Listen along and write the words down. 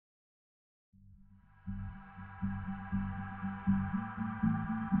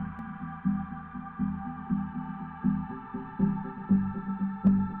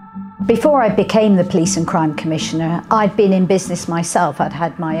Before I became the Police and Crime Commissioner, I'd been in business myself. I'd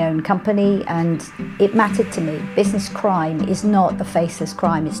had my own company and it mattered to me. Business crime is not a faceless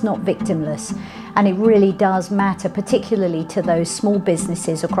crime, it's not victimless, and it really does matter, particularly to those small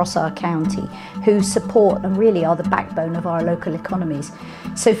businesses across our county who support and really are the backbone of our local economies.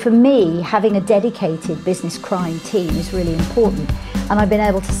 So for me, having a dedicated business crime team is really important, and I've been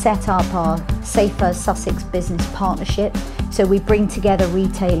able to set up our Safer Sussex Business Partnership. So we bring together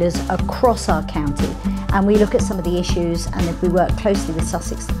retailers across our county and we look at some of the issues, and we work closely with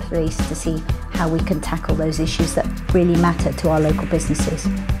Sussex Police to see how we can tackle those issues that really matter to our local businesses.